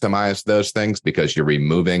maximize those things because you're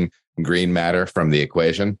removing green matter from the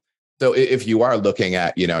equation. So if you are looking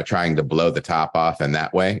at, trying to blow the top off in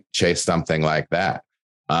that way, chase something like that.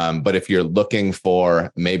 But if you're looking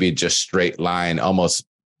for maybe just straight line, almost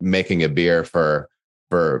making a beer for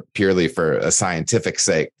purely for a scientific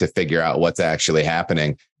sake to figure out what's actually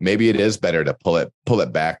happening, maybe it is better to pull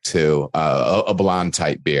it back to a blonde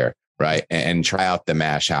type beer, right? And try out the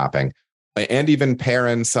mash hopping, and even pair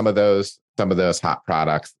in some of those hop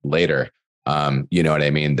products later. You know what I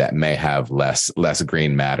mean? That may have less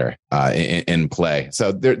green matter in play.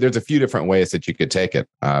 So there's a few different ways that you could take it.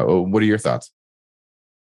 What are your thoughts?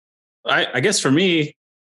 I guess for me,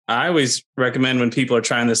 I always recommend when people are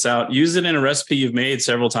trying this out, use it in a recipe you've made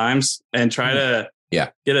several times and try to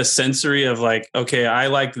get a sensory of like, okay, I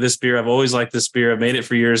like this beer. I've always liked this beer. I've made it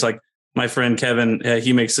for years. Like my friend Kevin,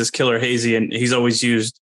 he makes this killer hazy and he's always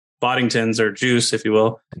used Boddington's or juice, if you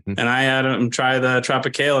will. And I had him try the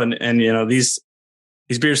Tropicale and you know, these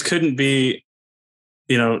beers couldn't be,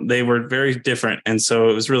 you know, they were very different. And so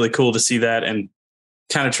it was really cool to see that, and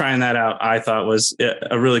kind of trying that out, I thought was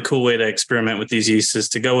a really cool way to experiment with these yeasts, is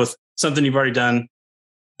to go with something you've already done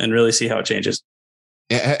and really see how it changes.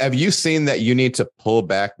 Have you seen that you need to pull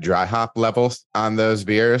back dry hop levels on those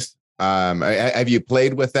beers? Have you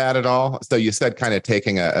played with that at all? So you said kind of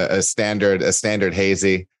taking a standard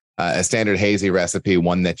hazy recipe,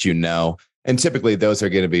 one that you know, and typically those are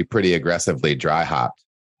going to be pretty aggressively dry hopped.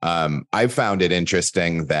 I found it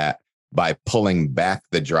interesting that by pulling back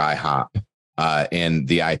the dry hop in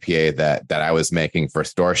the IPA that I was making for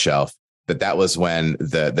store shelf, that was when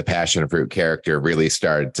the passion fruit character really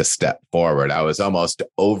started to step forward. I was almost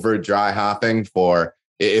over dry hopping for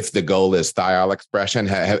if the goal is thiol expression.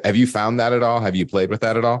 Have you found that at all? Have you played with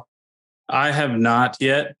that at all? I have not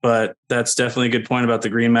yet, but that's definitely a good point about the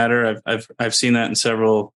green matter. I've seen that in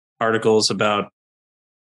several articles about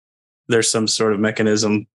there's some sort of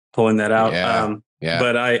mechanism pulling that out.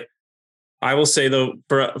 But I will say though,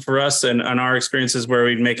 for us and our experiences where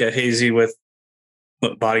we'd make a hazy with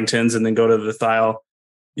Boddington's and then go to the thiol,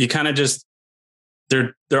 you kind of just,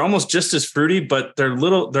 they're almost just as fruity, but they're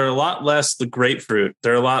a lot less the grapefruit.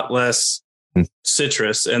 They're a lot less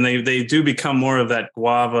citrus, and they do become more of that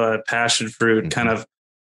guava passion fruit kind of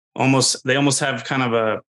they almost have kind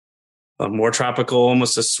of a more tropical,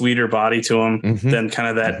 almost a sweeter body to them than kind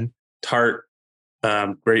of that tart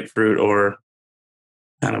grapefruit or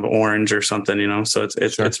kind of orange or something, you know? So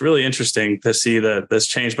it's really interesting to see this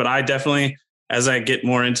change, but I definitely, as I get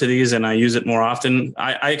more into these and I use it more often,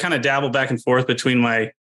 I kind of dabble back and forth between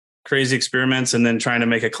my crazy experiments and then trying to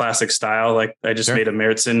make a classic style. Like I just made a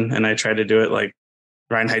Märzen and I try to do it like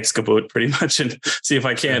Reinheitsgebot pretty much and see if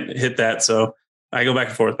I can't hit that. So I go back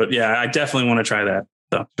and forth, but yeah, I definitely want to try that.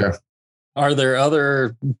 So. Are there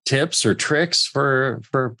other tips or tricks for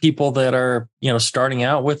people that are, you know, starting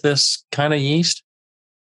out with this kind of yeast?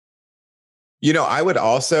 You know, I would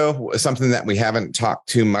also, something that we haven't talked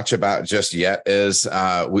too much about just yet is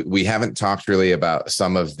we haven't talked really about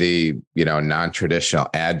some of the, you know, non-traditional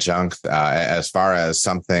adjuncts as far as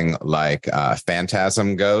something like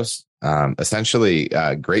Phantasm goes. Essentially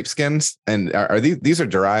grape skins. And are these are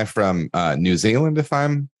derived from New Zealand, if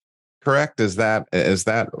I'm correct? Is that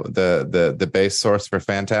the base source for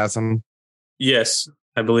Phantasm? Yes,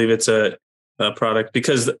 I believe it's a product,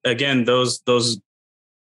 because again, those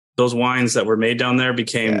wines that were made down there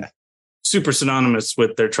became super synonymous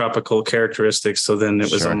with their tropical characteristics. So then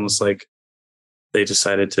it was almost like they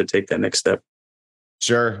decided to take that next step.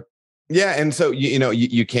 Sure. Yeah. And so,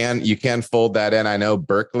 you can fold that in. I know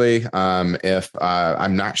Berkeley, if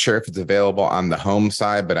I'm not sure if it's available on the home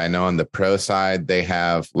side, but I know on the pro side, they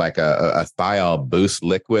have like a thiol boost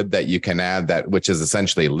liquid that you can add which is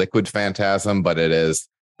essentially liquid Phantasm, but it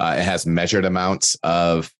has measured amounts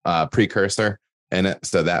of precursor in it.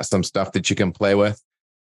 So that's some stuff that you can play with.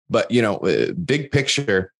 But, you know, big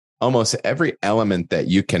picture, almost every element that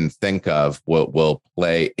you can think of will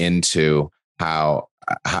play into how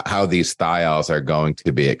these thiols are going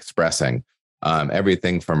to be expressing.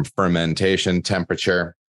 Everything from fermentation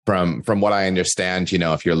temperature, from what I understand, you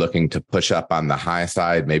know, if you're looking to push up on the high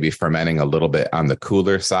side, maybe fermenting a little bit on the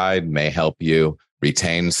cooler side may help you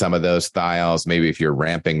retain some of those thiols. Maybe if you're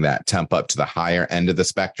ramping that temp up to the higher end of the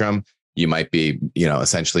spectrum, you might be, you know,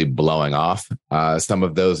 essentially blowing off some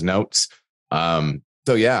of those notes.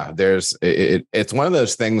 So yeah, it's one of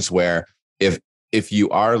those things where if you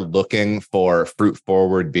are looking for fruit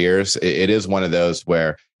forward beers, it is one of those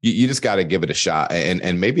where you just got to give it a shot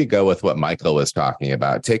and maybe go with what Michael was talking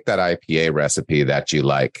about. Take that IPA recipe that you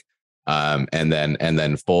like, and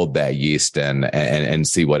then fold that yeast in and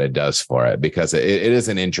see what it does for it, because it is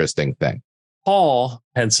an interesting thing. Paul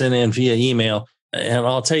had sent in via email. And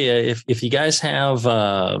I'll tell you, if you guys have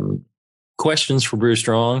questions for Brew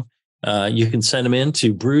Strong, you can send them in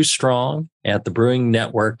to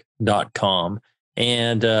brewstrong@thebrewingnetwork.com.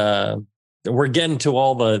 And we're getting to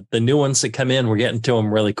all the new ones that come in. We're getting to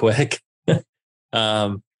them really quick.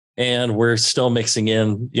 And we're still mixing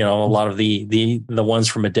in, you know, a lot of the ones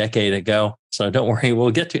from a decade ago. So don't worry,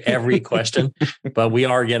 we'll get to every question, but we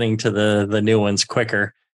are getting to the new ones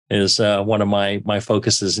quicker. Is one of my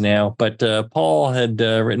focuses now. But Paul had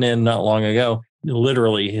written in not long ago,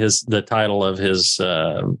 literally the title of his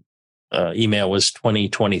email was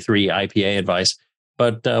 2023 IPA advice.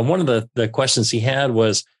 But one of the questions he had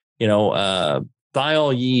was,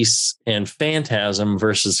 thiol yeasts and Phantasm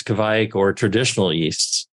versus Kvike or traditional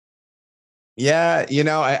yeasts? Yeah,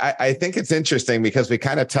 I think it's interesting because we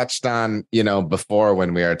kind of touched on, before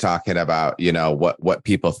when we were talking about, what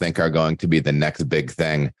people think are going to be the next big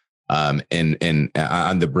thing in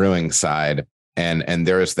on the brewing side. And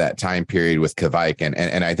there is that time period with Kvike.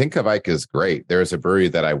 And I think Kvike is great. There's a brewery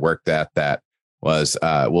that I worked at that was,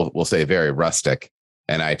 we'll say, very rustic.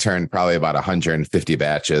 And I turned probably about 150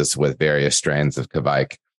 batches with various strains of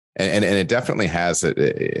Kvike. And it definitely has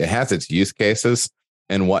it has its use cases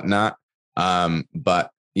and whatnot.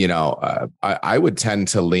 But I would tend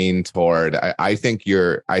to lean toward, I think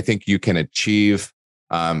you can achieve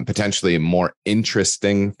potentially more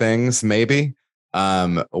interesting things maybe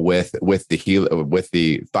with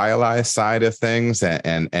the thiolized side of things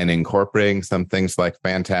and incorporating some things like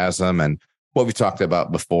Phantasm and what we talked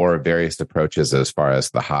about before, various approaches as far as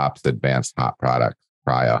the hops, advanced hop products,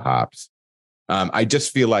 cryo hops. I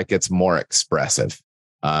just feel like it's more expressive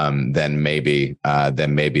than maybe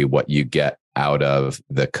what you get out of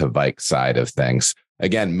the Kvike side of things.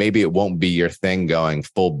 Again, maybe it won't be your thing going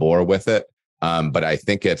full bore with it, but I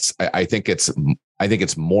think it's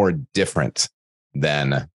more different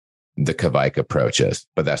than the Kvike approach is.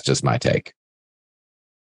 But that's just my take.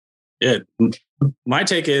 Yeah, my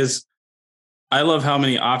take is I love how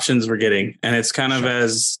many options we're getting, and it's kind of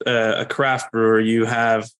as a craft brewer, you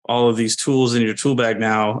have all of these tools in your tool bag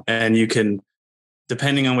now, and you can,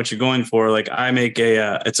 depending on what you're going for, like I make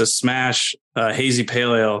it's a smash hazy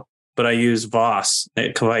pale ale, but I use Voss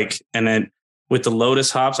at Kvike, and then with the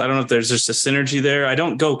Lotus hops, I don't know if there's just a synergy there. I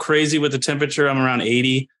don't go crazy with the temperature. I'm around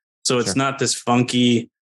 80, so it's not this funky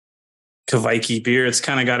Kvike beer. It's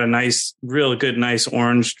kind of got a nice, real good, nice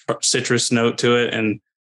orange citrus note to it, and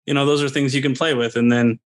those are things you can play with. And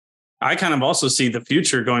then I kind of also see the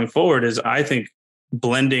future going forward is I think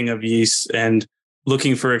blending of yeast and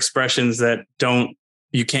looking for expressions that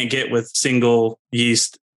you can't get with single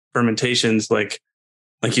yeast fermentations. Like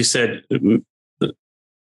you said,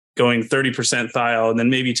 going 30% thiol and then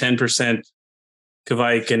maybe 10%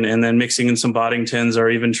 Kvike and then mixing in some Boddingtons or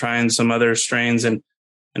even trying some other strains and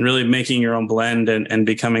really making your own blend and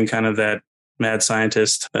becoming kind of that mad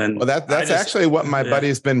scientist. And well, that's actually what my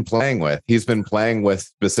buddy's been playing with. He's been playing with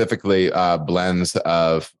specifically blends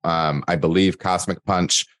of I believe Cosmic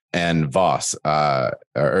Punch and Voss the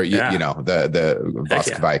Voss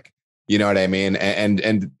Kvike. You know what I mean?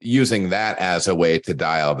 And using that as a way to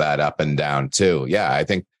dial that up and down too. Yeah, I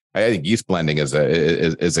think yeast blending is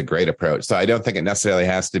a great approach. So I don't think it necessarily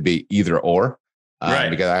has to be either or.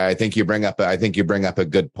 Right. Because I think you bring up a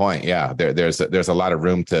good point. Yeah, there's a lot of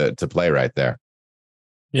room to play right there.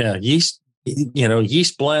 Yeah, yeast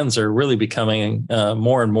blends are really becoming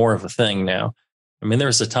more and more of a thing now. I mean, there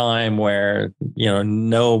was a time where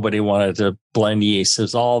nobody wanted to blend yeast. It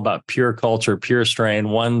was all about pure culture, pure strain,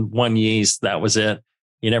 one yeast. That was it.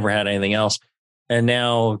 You never had anything else. And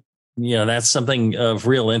now that's something of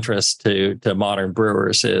real interest to modern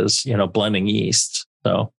brewers is blending yeast.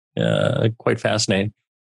 So. Quite fascinating.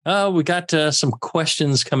 We got some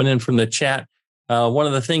questions coming in from the chat. One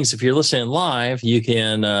of the things, if you're listening live, you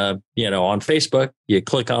can, on Facebook, you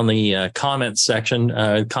click on the comment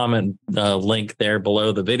section, comment link there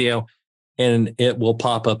below the video, and it will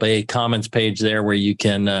pop up a comments page there where you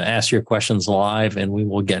can ask your questions live, and we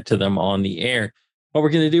will get to them on the air. What we're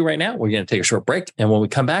going to do right now, we're going to take a short break, and when we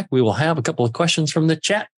come back, we will have a couple of questions from the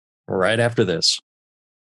chat right after this.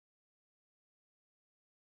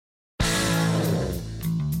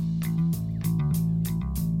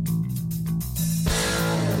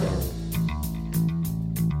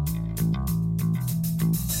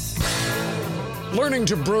 Learning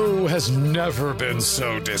to brew has never been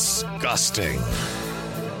so disgusting.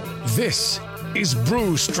 This is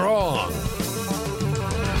Brew Strong.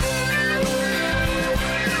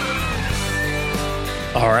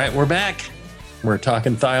 All right, we're back. We're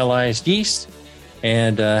talking thiolized yeast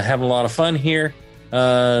and having a lot of fun here.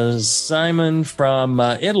 Simon from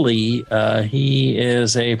Italy, he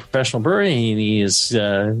is a professional brewer. He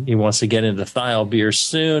wants to get into thiol beer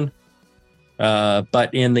soon.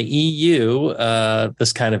 But in the EU,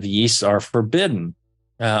 this kind of yeasts are forbidden.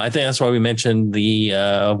 I think that's why we mentioned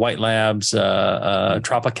the White Labs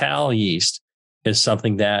Tropical yeast is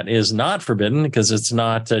something that is not forbidden because it's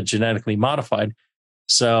not genetically modified.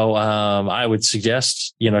 So I would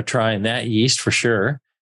suggest, trying that yeast for sure.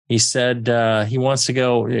 He said he wants to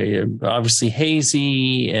go obviously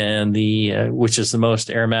hazy and which is the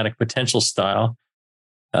most aromatic potential style.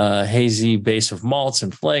 Hazy base of malts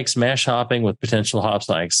and flakes, mash hopping with potential hops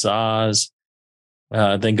like Saaz,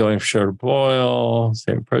 then going for shorter boil,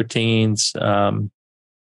 same proteins.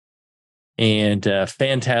 and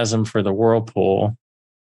Phantasm for the Whirlpool.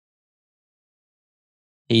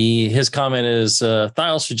 His comment is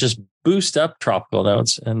thiols should just boost up tropical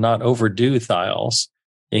notes and not overdo thiols.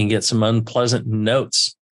 You can get some unpleasant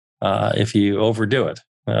notes if you overdo it.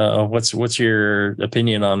 What's your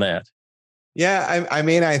opinion on that? Yeah, I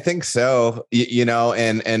mean, I think so.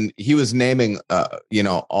 And he was naming,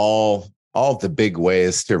 all the big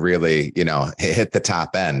ways to really, hit the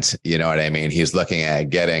top end. You know what I mean? He's looking at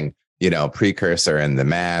getting, precursor in the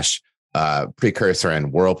mash, precursor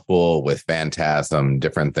in Whirlpool with Phantasm,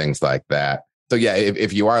 different things like that. So yeah,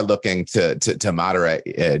 if you are looking to moderate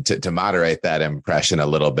that impression a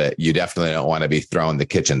little bit, you definitely don't want to be throwing the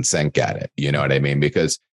kitchen sink at it. You know what I mean?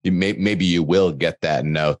 Because maybe you will get that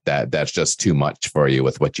note that's just too much for you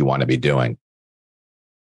with what you want to be doing.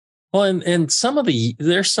 Well, and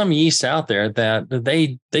there's some yeast out there that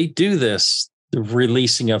they do this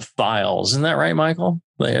releasing of thiols. Isn't that right, Michael?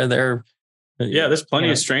 There's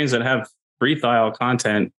plenty of strains that have free thiol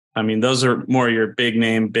content. I mean, those are more your big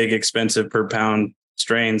name, big expensive per pound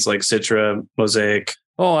strains like Citra, Mosaic.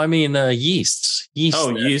 Oh, I mean, yeasts. Yeast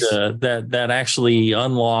that actually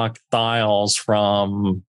unlock thiols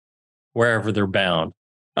from wherever they're bound.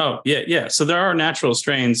 Oh, yeah. So there are natural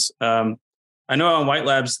strains. I know on White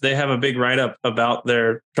Labs, they have a big write-up about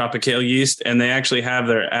their Tropicale yeast, and they actually have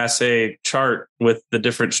their assay chart with the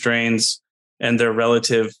different strains and their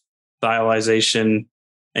relative thiolization.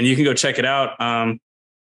 And you can go check it out.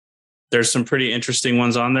 There's some pretty interesting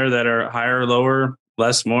ones on there that are higher, lower,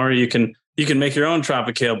 less, more. You can make your own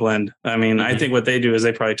Tropicale blend. I mean, I think what they do is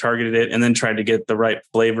they probably targeted it and then tried to get the right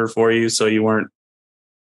flavor for you, so you weren't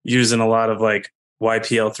using a lot of like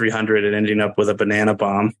YPL 300 and ending up with a banana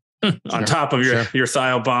bomb on top of your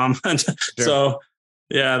thiol bomb. So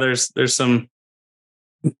yeah, there's some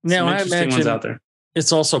interesting ones out there.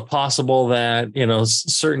 It's also possible that,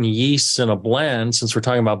 certain yeasts in a blend, since we're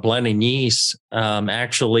talking about blending yeasts,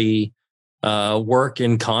 actually work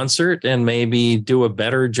in concert and maybe do a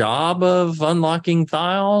better job of unlocking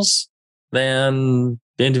thiols than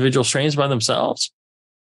the individual strains by themselves. Is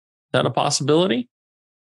that a possibility?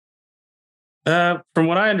 From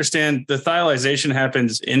what I understand, the thiolization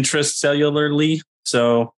happens intracellularly.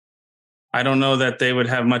 So I don't know that they would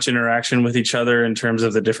have much interaction with each other in terms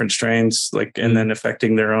of the different strains, and then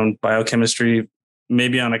affecting their own biochemistry.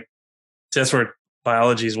 Maybe that's where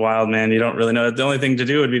biology is wild, man. You don't really know. The only thing to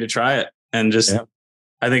do would be to try it and just,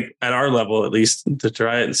 I think at our level, at least, to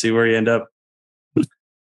try it and see where you end up.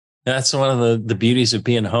 That's one of the beauties of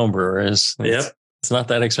being a home brewer is it's not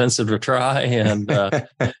that expensive to try, and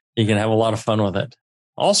you can have a lot of fun with it.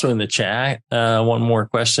 Also in the chat, one more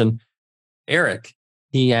question. Eric,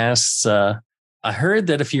 he asks, I heard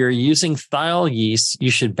that if you're using thiol yeast,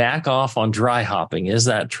 you should back off on dry hopping. Is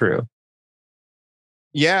that true?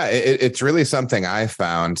 Yeah, it's really something I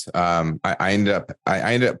found. I ended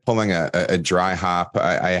up pulling a dry hop.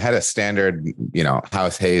 I had a standard,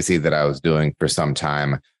 house hazy that I was doing for some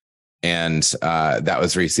time, and that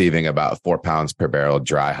was receiving about 4 pounds per barrel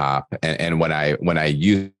dry hop. And when I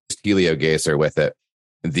used heliogaser with it,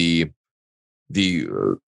 the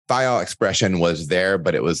thiol expression was there,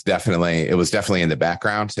 but it was definitely in the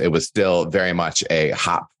background. It was still very much a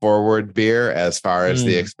hop forward beer as far as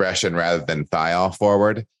the expression rather than thiol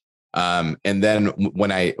forward. And then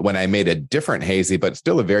when I made a different hazy, but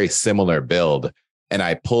still a very similar build, and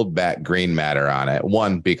I pulled back green matter on it,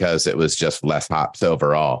 one, because it was just less hops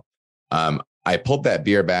overall. I pulled that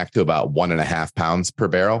beer back to about 1.5 pounds per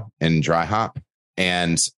barrel in dry hop.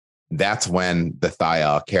 And that's when the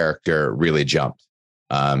thiol character really jumped.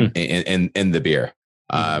 In the beer.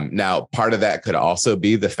 Now, part of that could also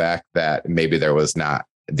be the fact that maybe there was not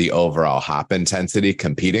the overall hop intensity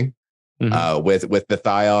competing with the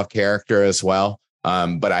thiol character as well.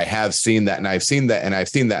 But I have seen that, and I've seen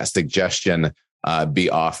that suggestion be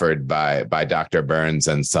offered by Dr. Burns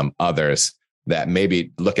and some others, that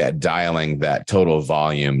maybe look at dialing that total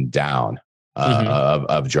volume down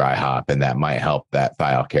of dry hop, and that might help that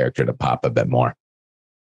thiol character to pop a bit more.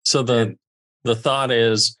 So the thought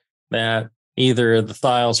is that either the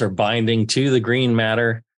thiols are binding to the green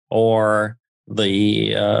matter, or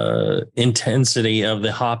the intensity of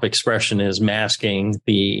the hop expression is masking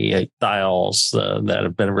the thiols that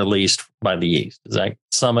have been released by the yeast. Does that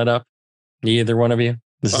sum it up? Either one of you?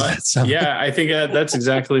 Yeah, I think that's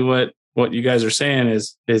exactly what you guys are saying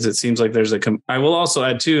is it seems like there's I will also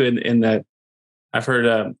add too in that I've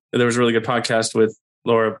heard there was a really good podcast with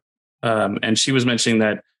Laura, and she was mentioning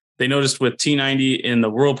that they noticed with T90 in the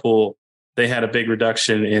Whirlpool, they had a big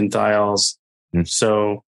reduction in thiols.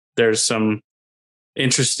 So there's some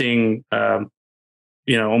interesting,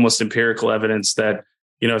 almost empirical evidence that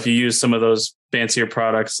if you use some of those fancier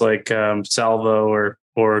products like Salvo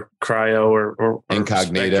or Cryo or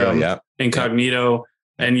Incognito, Spectrum, Incognito,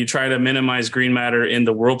 and you try to minimize green matter in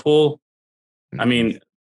the whirlpool, I mean,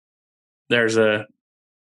 there's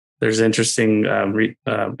interesting,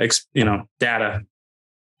 data.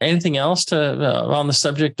 Anything else to on the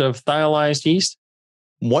subject of thiolized yeast?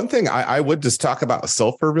 One thing I would just talk about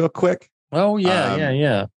sulfur real quick. Oh,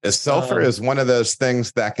 yeah. Sulfur is one of those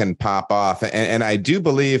things that can pop off. And I do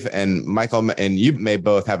believe, and Michael, and you may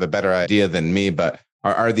both have a better idea than me, but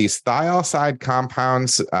are these thiol side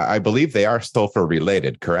compounds, I believe they are sulfur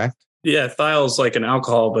related, correct? Yeah, thiol is like an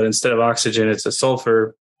alcohol, but instead of oxygen, it's a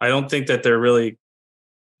sulfur. I don't think that they're really,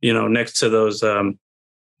 next to those,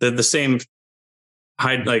 the same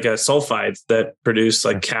sulfides that produce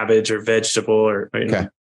like cabbage or vegetable or,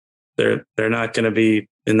 they're not going to be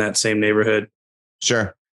in that same neighborhood.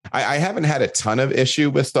 Sure. I haven't had a ton of issue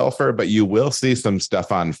with sulfur, but you will see some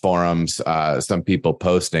stuff on forums, some people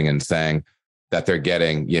posting and saying that they're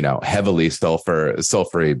getting, heavily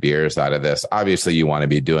sulfury beers out of this. Obviously, you want to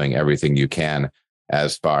be doing everything you can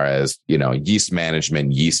as far as, yeast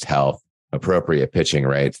management, yeast health, appropriate pitching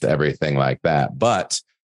rates, everything like that. But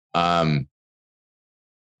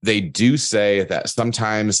they do say that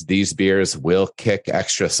sometimes these beers will kick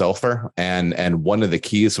extra sulfur. And one of the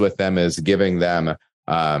keys with them is giving them,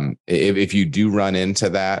 if you do run into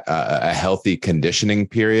that, a healthy conditioning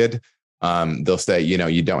period, they'll say,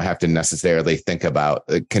 you don't have to necessarily think about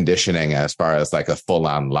conditioning as far as like a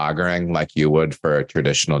full-on lagering like you would for a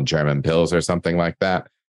traditional German Pils or something like that.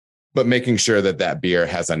 But making sure that beer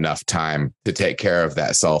has enough time to take care of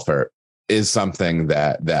that sulfur is something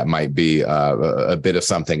that might be a bit of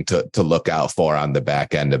something to look out for on the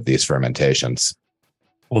back end of these fermentations.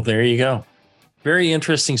 Well, there you go. Very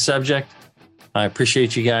interesting subject. I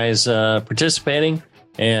appreciate you guys participating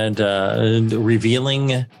and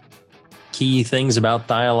revealing key things about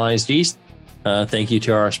thiolized yeast. Thank you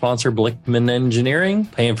to our sponsor, Blickman Engineering,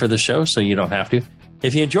 paying for the show so you don't have to.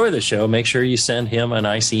 If you enjoy the show, make sure you send him a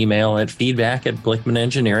nice email at feedback@Blickman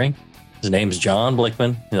Engineering. His name's John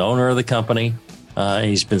Blickman, the owner of the company.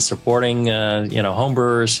 He's been supporting, home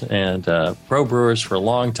brewers and pro brewers for a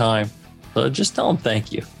long time. So just tell him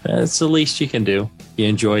thank you. That's the least you can do. You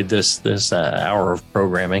enjoyed this hour of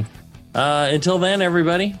programming. Until then,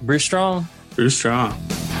 everybody, brew strong. Brew strong.